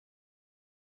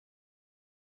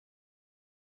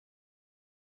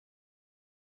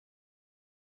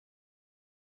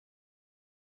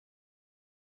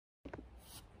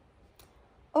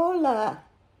Hola,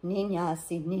 niñas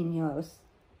y niños.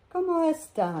 ¿Cómo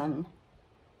están?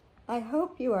 I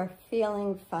hope you are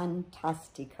feeling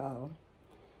fantastico.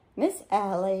 Miss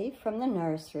Allie from the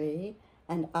nursery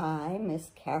and I,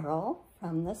 Miss Carol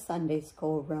from the Sunday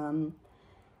school room,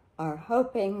 are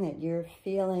hoping that you're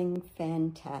feeling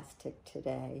fantastic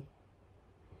today.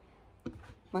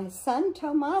 My son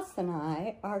Tomas and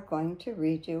I are going to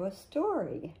read you a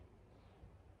story.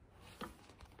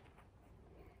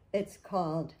 It's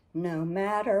called No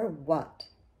Matter What.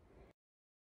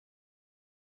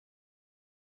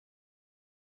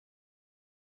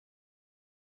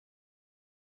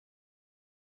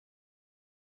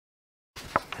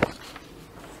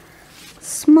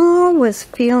 Small was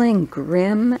feeling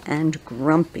grim and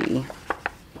grumpy.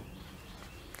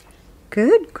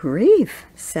 Good grief,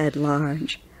 said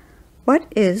Large. What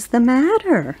is the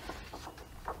matter?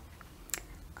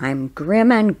 I'm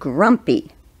grim and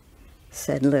grumpy,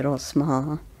 said Little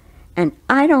Small, and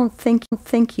I don't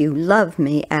think you love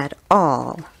me at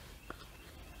all.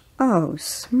 Oh,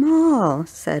 Small,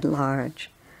 said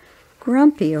Large,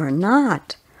 grumpy or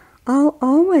not, I'll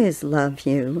always love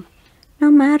you, no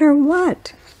matter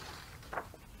what.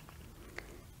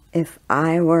 If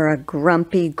I were a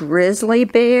grumpy grizzly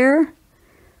bear,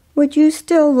 would you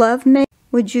still love me?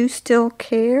 Would you still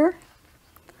care?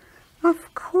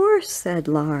 Of course, said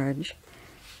Large.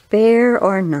 Bear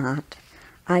or not,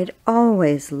 I'd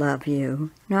always love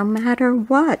you, no matter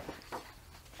what.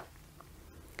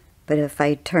 But if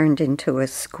I turned into a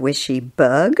squishy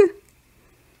bug,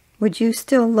 would you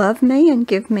still love me and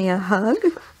give me a hug?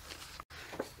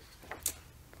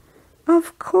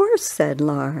 Of course, said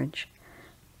Large.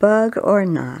 Bug or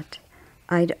not,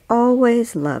 I'd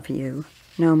always love you,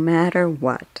 no matter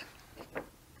what.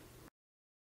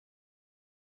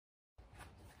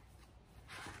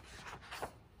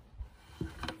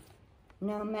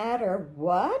 No matter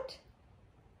what?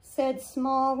 Said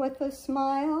Small with a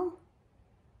smile.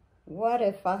 What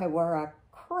if I were a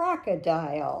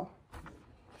crocodile?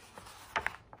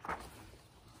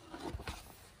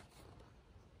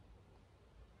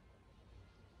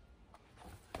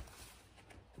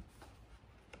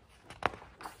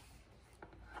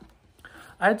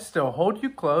 I'd still hold you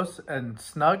close and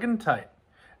snug and tight,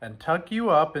 and tuck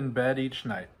you up in bed each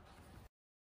night.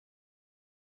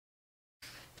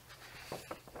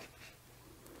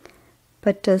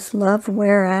 But does love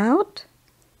wear out?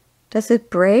 Does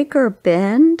it break or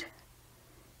bend?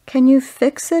 Can you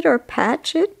fix it or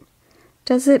patch it?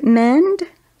 Does it mend?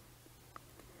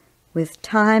 With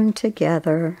time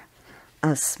together,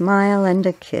 a smile and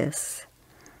a kiss,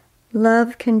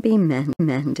 love can be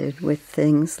mended with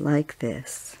things like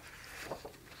this.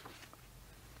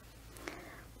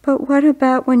 But what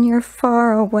about when you're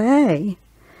far away?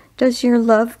 Does your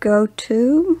love go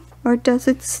too, or does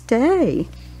it stay?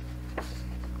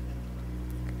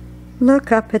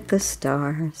 Look up at the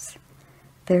stars.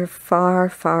 They're far,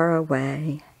 far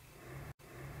away,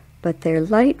 but their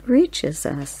light reaches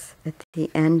us at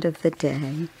the end of the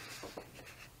day.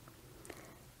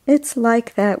 It's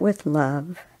like that with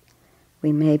love.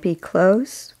 We may be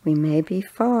close, we may be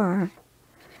far,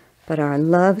 but our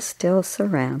love still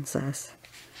surrounds us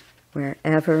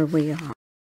wherever we are.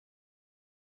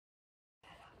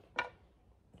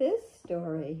 This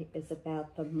story is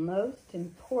about the most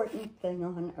important thing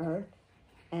on earth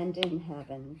and in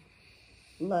heaven,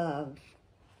 love.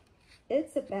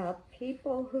 It's about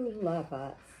people who love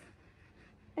us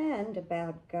and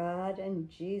about God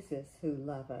and Jesus who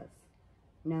love us,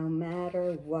 no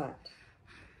matter what.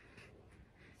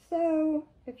 So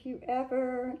if you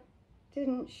ever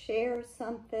didn't share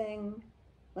something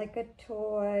like a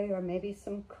toy or maybe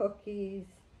some cookies,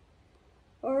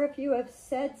 or if you have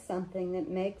said something that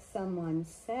makes someone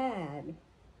sad,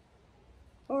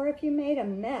 or if you made a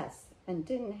mess and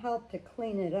didn't help to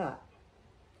clean it up,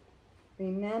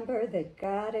 remember that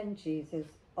God and Jesus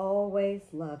always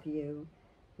love you,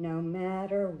 no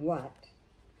matter what.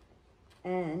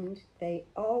 And they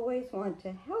always want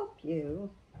to help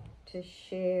you to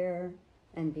share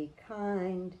and be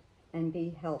kind and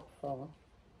be helpful.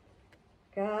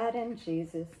 God and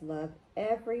Jesus love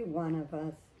every one of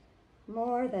us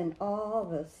more than all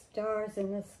the stars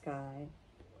in the sky,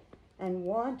 and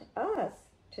want us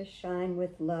to shine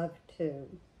with love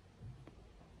too.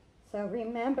 So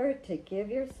remember to give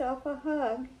yourself a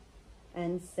hug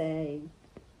and say,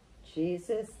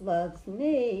 Jesus loves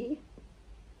me,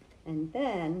 and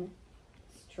then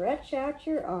stretch out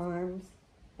your arms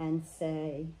and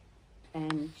say,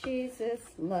 and Jesus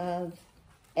loves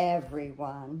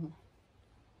everyone.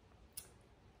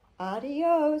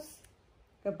 Adios.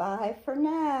 Goodbye for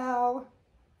now.